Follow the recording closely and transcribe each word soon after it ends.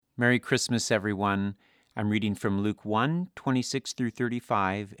Merry Christmas, everyone. I'm reading from Luke 1, 26 through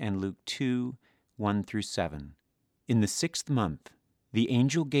 35, and Luke 2, 1 through 7. In the 6th month, the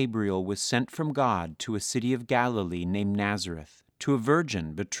angel Gabriel was sent from God to a city of Galilee named Nazareth, to a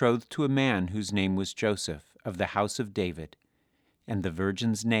virgin betrothed to a man whose name was Joseph, of the house of David, and the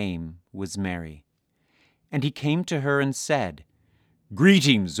virgin's name was Mary. And he came to her and said,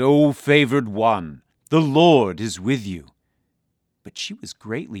 "Greetings, O favored one, the Lord is with you." But she was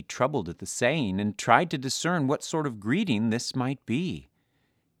greatly troubled at the saying, and tried to discern what sort of greeting this might be.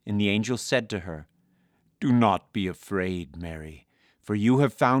 And the angel said to her, "Do not be afraid, Mary, for you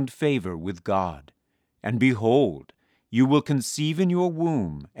have found favor with God. And behold, you will conceive in your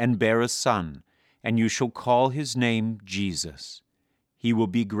womb and bear a son, and you shall call his name Jesus. He will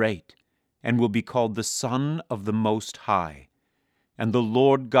be great, and will be called the Son of the Most High. And the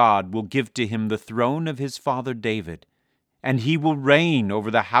Lord God will give to him the throne of his father David, and he will reign over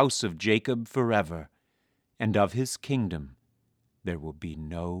the house of Jacob forever, and of his kingdom there will be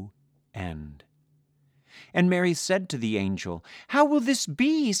no end." And Mary said to the angel, "How will this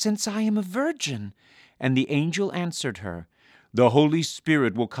be, since I am a virgin?" And the angel answered her, "The Holy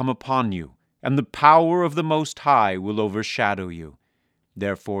Spirit will come upon you, and the power of the Most High will overshadow you.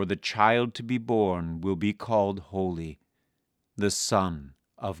 Therefore the child to be born will be called Holy, the Son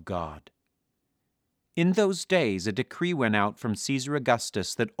of God." In those days a decree went out from Caesar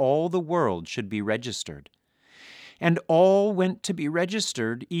Augustus that all the world should be registered. And all went to be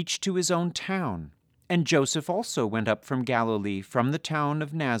registered, each to his own town. And Joseph also went up from Galilee, from the town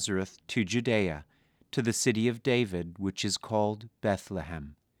of Nazareth to Judea, to the city of David, which is called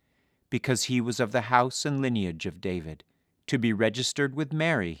Bethlehem, because he was of the house and lineage of David, to be registered with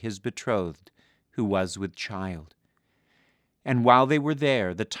Mary, his betrothed, who was with child. And while they were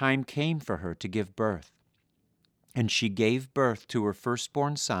there, the time came for her to give birth. And she gave birth to her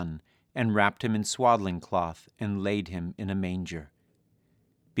firstborn son, and wrapped him in swaddling cloth, and laid him in a manger,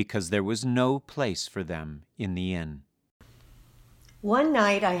 because there was no place for them in the inn. One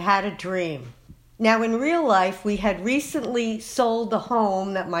night I had a dream. Now in real life, we had recently sold the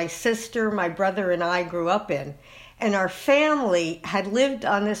home that my sister, my brother, and I grew up in, and our family had lived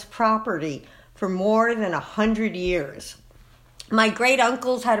on this property for more than 100 years. My great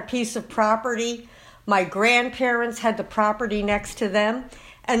uncles had a piece of property. My grandparents had the property next to them.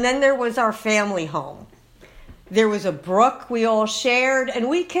 And then there was our family home. There was a brook we all shared, and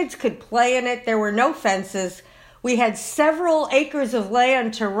we kids could play in it. There were no fences. We had several acres of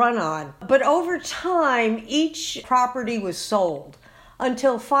land to run on. But over time, each property was sold,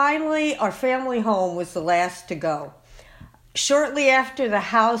 until finally our family home was the last to go. Shortly after the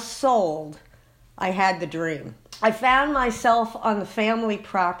house sold, I had the dream. I found myself on the family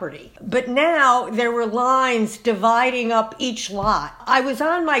property, but now there were lines dividing up each lot. I was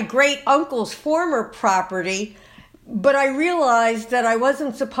on my great uncle's former property, but I realized that I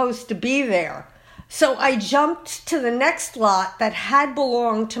wasn't supposed to be there. So I jumped to the next lot that had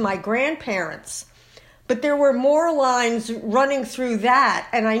belonged to my grandparents. But there were more lines running through that,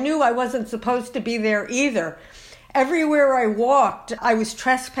 and I knew I wasn't supposed to be there either. Everywhere I walked, I was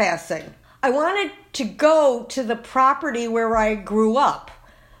trespassing. I wanted to go to the property where I grew up,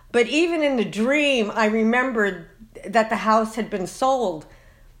 but even in the dream, I remembered that the house had been sold.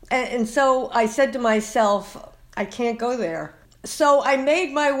 And so I said to myself, I can't go there. So I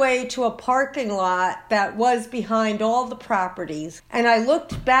made my way to a parking lot that was behind all the properties, and I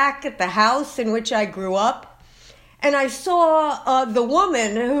looked back at the house in which I grew up, and I saw the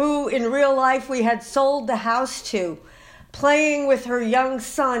woman who in real life we had sold the house to, playing with her young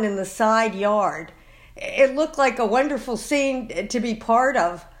son in the side yard. It looked like a wonderful scene to be part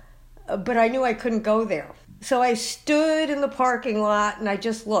of, but I knew I couldn't go there. So I stood in the parking lot and I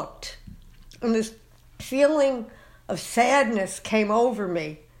just looked. And this feeling of sadness came over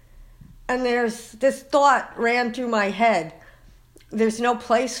me. And there's this thought ran through my head. There's no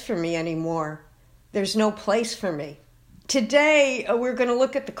place for me anymore. There's no place for me. Today, we're going to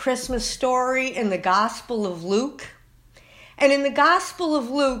look at the Christmas story in the Gospel of Luke. And in the Gospel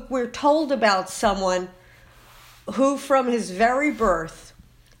of Luke, we're told about someone who from his very birth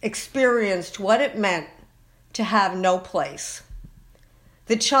experienced what it meant to have no place.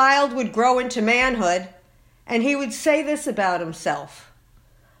 The child would grow into manhood, and he would say this about himself: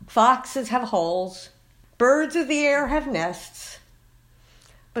 "Foxes have holes, birds of the air have nests,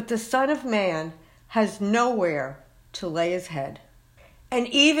 but the Son of Man has nowhere to lay his head." And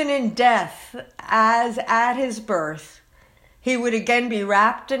even in death, as at his birth, he would again be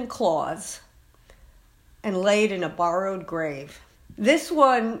wrapped in cloths and laid in a borrowed grave. This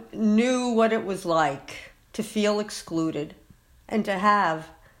one knew what it was like to feel excluded and to have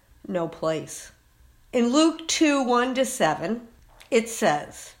no place. In Luke 2, 1-7, it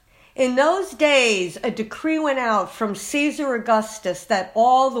says, "In those days a decree went out from Caesar Augustus that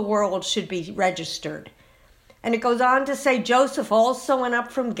all the world should be registered." And it goes on to say, "Joseph also went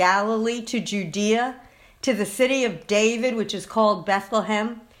up from Galilee to Judea, to the city of David, which is called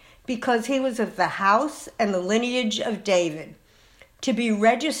Bethlehem, because he was of the house and the lineage of David, to be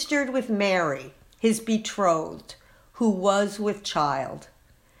registered with Mary, his betrothed, who was with child.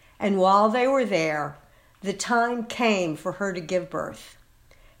 And while they were there, the time came for her to give birth.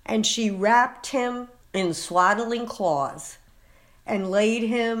 And she wrapped him in swaddling cloths and laid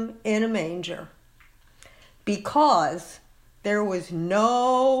him in a manger, because there was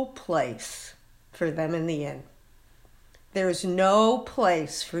no place for them in the inn." There's no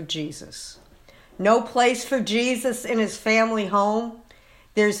place for Jesus. No place for Jesus in his family home.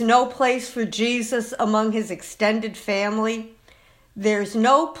 There's no place for Jesus among his extended family. There's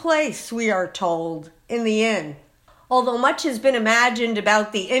no place, we are told, in the inn. Although much has been imagined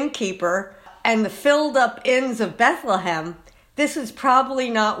about the innkeeper and the filled-up inns of Bethlehem, this is probably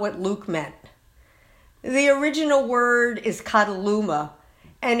not what Luke meant. The original word is kataluma,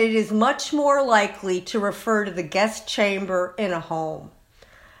 and it is much more likely to refer to the guest chamber in a home.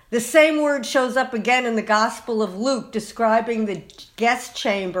 The same word shows up again in the Gospel of Luke, describing the guest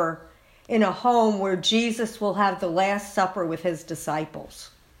chamber in a home where Jesus will have the Last Supper with his disciples.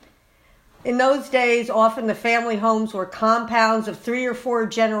 In those days, often the family homes were compounds of 3 or 4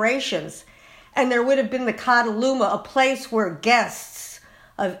 generations, and there would have been the kataluma, a place where guests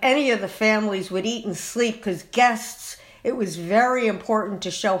of any of the families would eat and sleep, because guests, it was very important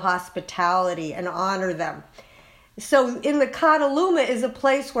to show hospitality and honor them. So in the kataluma is a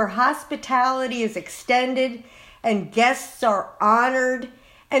place where hospitality is extended and guests are honored.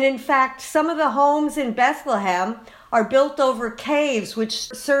 And in fact, some of the homes in Bethlehem are built over caves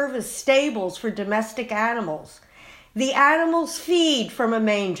which serve as stables for domestic animals. The animals feed from a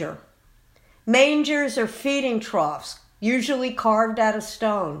manger. Mangers are feeding troughs, usually carved out of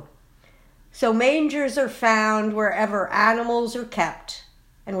stone. So mangers are found wherever animals are kept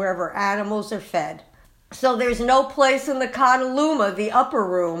and wherever animals are fed. So there's no place in the kataluma, the upper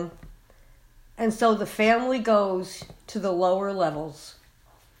room, and so the family goes to the lower levels.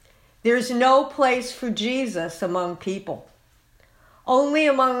 There's no place for Jesus among people. Only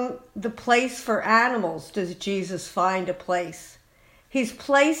among the place for animals does Jesus find a place. He's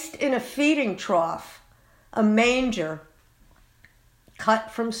placed in a feeding trough, a manger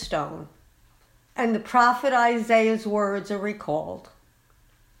cut from stone. And the prophet Isaiah's words are recalled.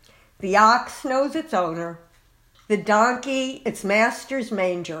 "The ox knows its owner, the donkey its master's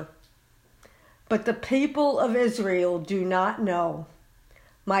manger. But the people of Israel do not know.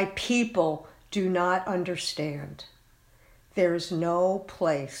 My people do not understand." There is no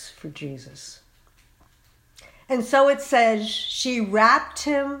place for Jesus. And so it says, she wrapped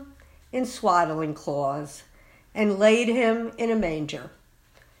him in swaddling cloths and laid him in a manger,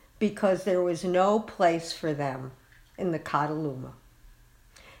 because there was no place for them in the kataluma.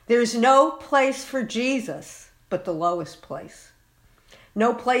 There's no place for Jesus but the lowest place.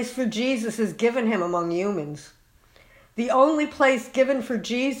 No place for Jesus is given him among humans. The only place given for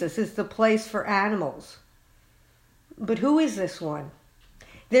Jesus is the place for animals. But who is this one?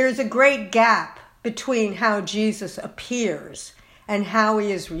 There is a great gap between how Jesus appears and how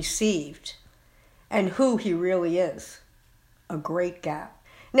he is received and who he really is. A great gap.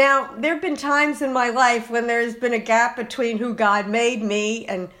 Now, there have been times in my life when there's been a gap between who God made me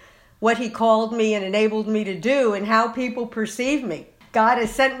and what he called me and enabled me to do and how people perceive me. God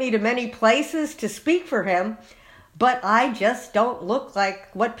has sent me to many places to speak for him, but I just don't look like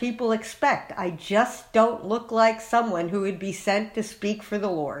what people expect. I just don't look like someone who would be sent to speak for the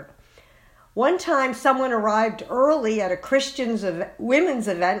Lord. One time, someone arrived early at a women's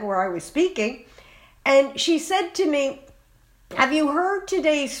event where I was speaking, and she said to me, "Have you heard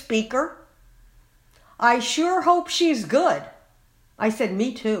today's speaker? I sure hope she's good." I said,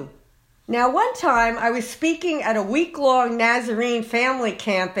 "Me too." Now, one time I was speaking at a week-long Nazarene family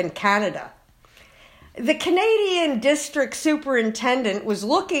camp in Canada. The Canadian district superintendent was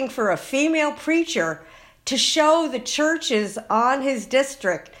looking for a female preacher to show the churches on his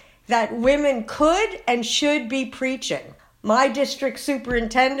district that women could and should be preaching. My district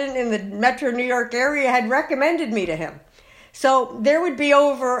superintendent in the Metro New York area had recommended me to him. So there would be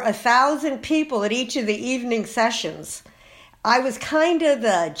over 1,000 people at each of the evening sessions. I was kind of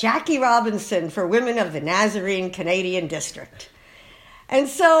the Jackie Robinson for women of the Nazarene Canadian district. And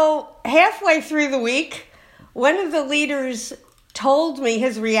so halfway through the week, one of the leaders told me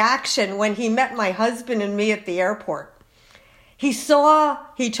his reaction when he met my husband and me at the airport. He saw,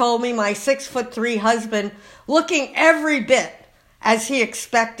 he told me, my 6'3" husband looking every bit as he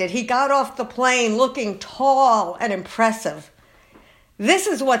expected. He got off the plane looking tall and impressive. This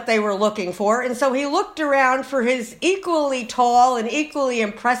is what they were looking for. And so he looked around for his equally tall and equally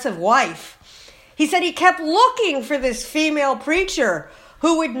impressive wife. He said he kept looking for this female preacher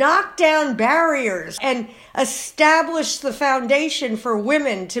who would knock down barriers and establish the foundation for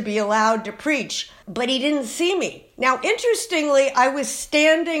women to be allowed to preach. But he didn't see me. Now, interestingly, I was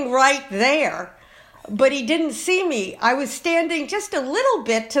standing right there, but he didn't see me. I was standing just a little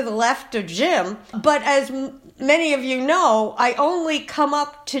bit to the left of Jim, but as many of you know, I only come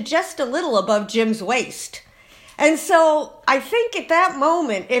up to just a little above Jim's waist. And so I think at that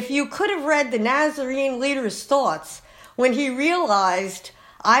moment, if you could have read the Nazarene leader's thoughts when he realized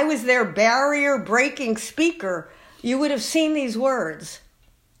I was their barrier-breaking speaker, you would have seen these words.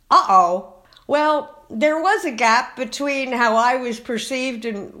 Uh-oh. Well, there was a gap between how I was perceived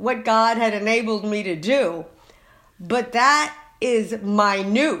and what God had enabled me to do, but that is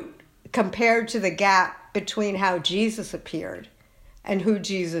minute compared to the gap between how Jesus appeared and who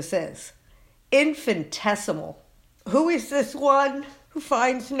Jesus is. Infinitesimal. Who is this one who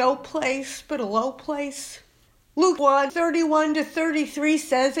finds no place but a low place? Luke 1:31-33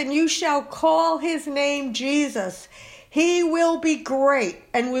 says, "And you shall call his name Jesus. He will be great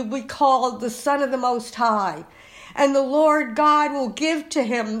and will be called the Son of the Most High. And the Lord God will give to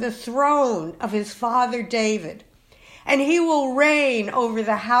him the throne of his father David. And he will reign over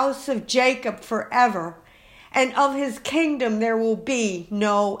the house of Jacob forever. And of his kingdom there will be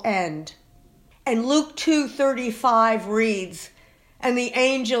no end." And Luke 2:35 reads, "And the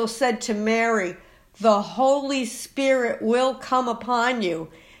angel said to Mary, the Holy Spirit will come upon you,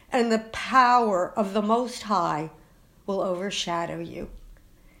 and the power of the Most High will overshadow you.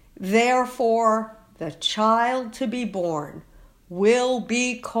 Therefore, the child to be born will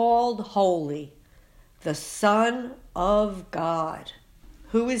be called Holy, the Son of God."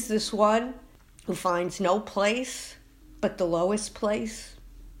 Who is this one who finds no place but the lowest place?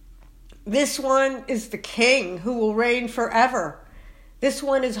 This one is the King who will reign forever. This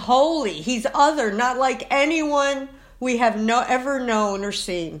one is holy. He's other, not like anyone we have ever known or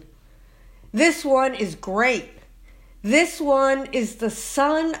seen. This one is great. This one is the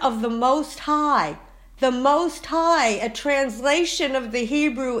Son of the Most High. The Most High, a translation of the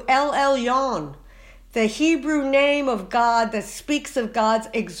Hebrew El Elyon, the Hebrew name of God that speaks of God's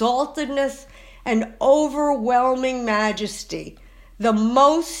exaltedness and overwhelming majesty. The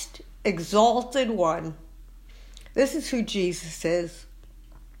most exalted one. This is who Jesus is.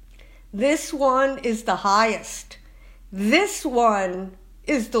 This one is the highest. This one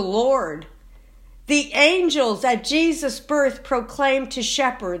is the Lord. The angels at Jesus' birth proclaimed to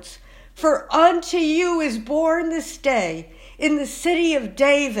shepherds, "For unto you is born this day in the city of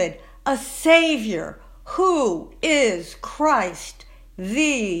David a Savior, who is Christ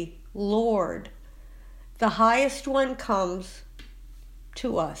the Lord." The highest one comes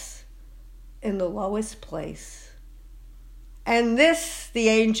to us in the lowest place. "And this," the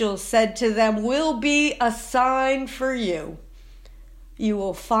angel said to them, "will be a sign for you. You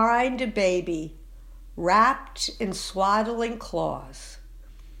will find a baby wrapped in swaddling cloths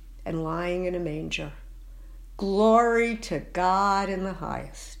and lying in a manger." Glory to God in the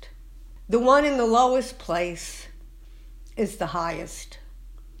highest. The one in the lowest place is the highest.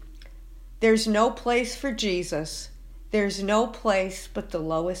 There's no place for Jesus. There's no place but the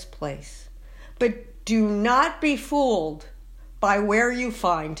lowest place. But do not be fooled by where you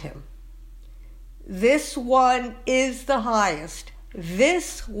find him. This one is the highest.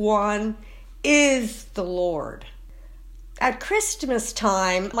 This one is the Lord. At Christmas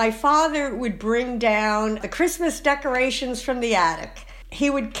time, my father would bring down the Christmas decorations from the attic.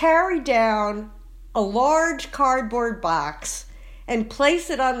 He would carry down a large cardboard box and place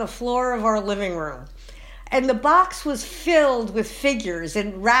it on the floor of our living room. And the box was filled with figures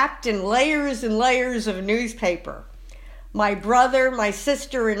and wrapped in layers and layers of newspaper. My brother, my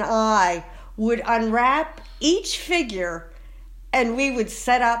sister, and I would unwrap each figure and we would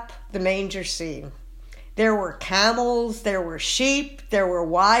set up the manger scene. There were camels, there were sheep, there were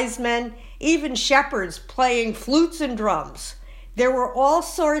wise men, even shepherds playing flutes and drums. There were all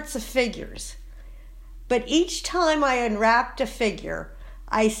sorts of figures. But each time I unwrapped a figure,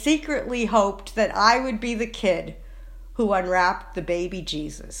 I secretly hoped that I would be the kid who unwrapped the baby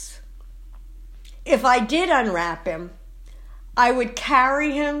Jesus. If I did unwrap him, I would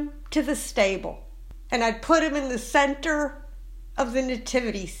carry him to the stable and I'd put him in the center of the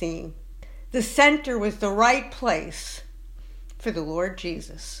nativity scene. The center was the right place for the Lord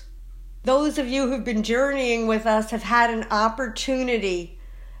Jesus. Those of you who've been journeying with us have had an opportunity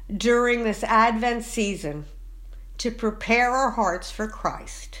during this Advent season to prepare our hearts for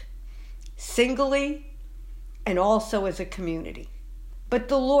Christ, singly and also as a community. But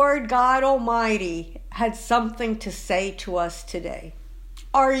the Lord God Almighty had something to say to us today.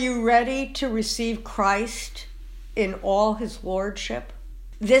 Are you ready to receive Christ in all his lordship?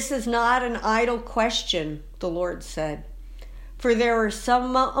 This is not an idle question, the Lord said, for there are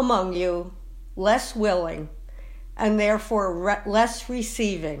some among you less willing and therefore less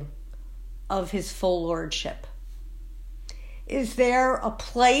receiving of his full lordship. Is there a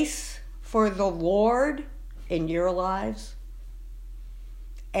place for the Lord in your lives?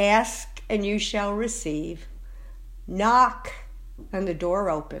 Ask and you shall receive. Knock and the door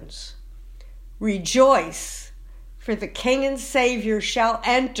opens. Rejoice, for the King and Savior shall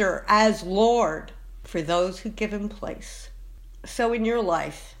enter as Lord for those who give him place. So in your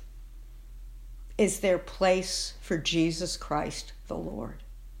life, is there place for Jesus Christ the Lord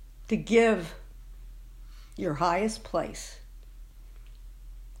to give your highest place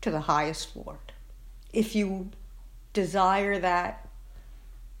to the highest Lord? If you desire that,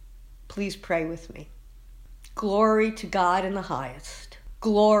 please pray with me. Glory to God in the highest.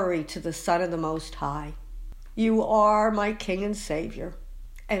 Glory to the Son of the Most High. You are my King and Savior,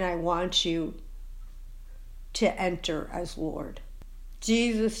 and I want you to enter as Lord.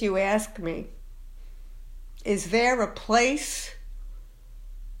 Jesus, you ask me, is there a place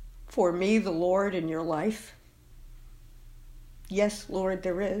for me, the Lord, in your life? Yes, Lord,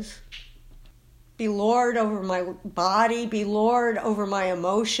 there is. Be Lord over my body. Be Lord over my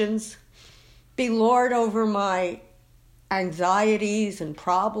emotions. Be Lord over my anxieties and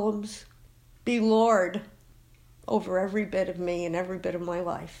problems. Be Lord over every bit of me and every bit of my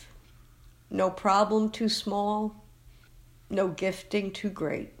life. No problem too small, no gifting too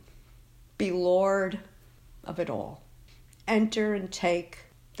great. Be Lord of it all. Enter and take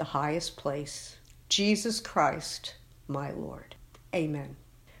the highest place. Jesus Christ, my Lord. Amen.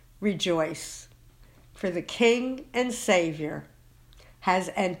 Rejoice, for the King and Savior has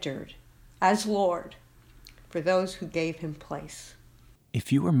entered as Lord for those who gave him place.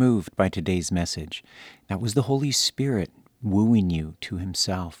 If you were moved by today's message, that was the Holy Spirit wooing you to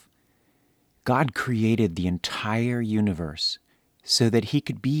himself. God created the entire universe so that he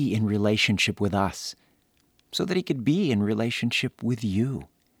could be in relationship with us, so that he could be in relationship with you.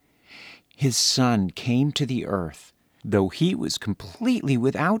 His Son came to the earth. Though he was completely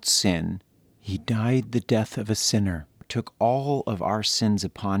without sin, he died the death of a sinner, took all of our sins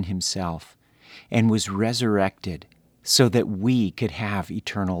upon himself, and was resurrected so that we could have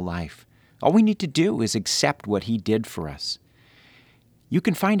eternal life. All we need to do is accept what he did for us. You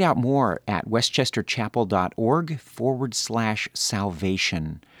can find out more at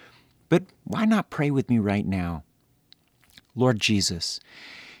westchesterchapel.org/salvation. But why not pray with me right now? Lord Jesus,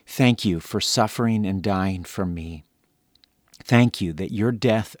 thank you for suffering and dying for me. Thank you that your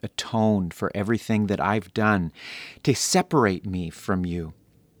death atoned for everything that I've done to separate me from you.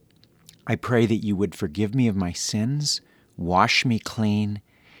 I pray that you would forgive me of my sins, wash me clean,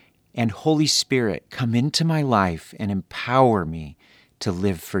 and Holy Spirit, come into my life and empower me to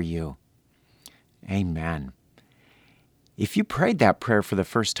live for you. Amen. If you prayed that prayer for the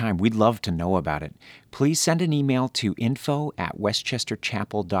first time, we'd love to know about it. Please send an email to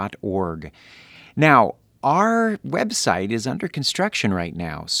info@westchesterchapel.org. Now, our website is under construction right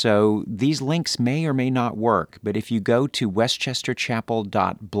now, so these links may or may not work, but if you go to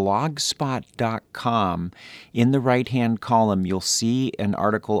westchesterchapel.blogspot.com, in the right-hand column, you'll see an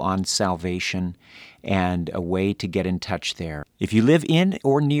article on salvation and a way to get in touch there. If you live in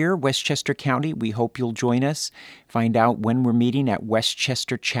or near Westchester County, we hope you'll join us. Find out when we're meeting at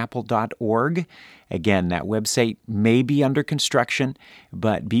westchesterchapel.org. Again, that website may be under construction,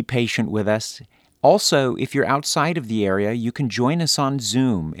 but be patient with us. Also, if you're outside of the area, you can join us on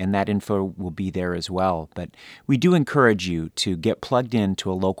Zoom, and that info will be there as well. But we do encourage you to get plugged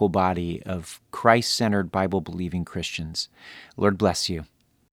into a local body of Christ-centered, Bible-believing Christians. Lord bless you.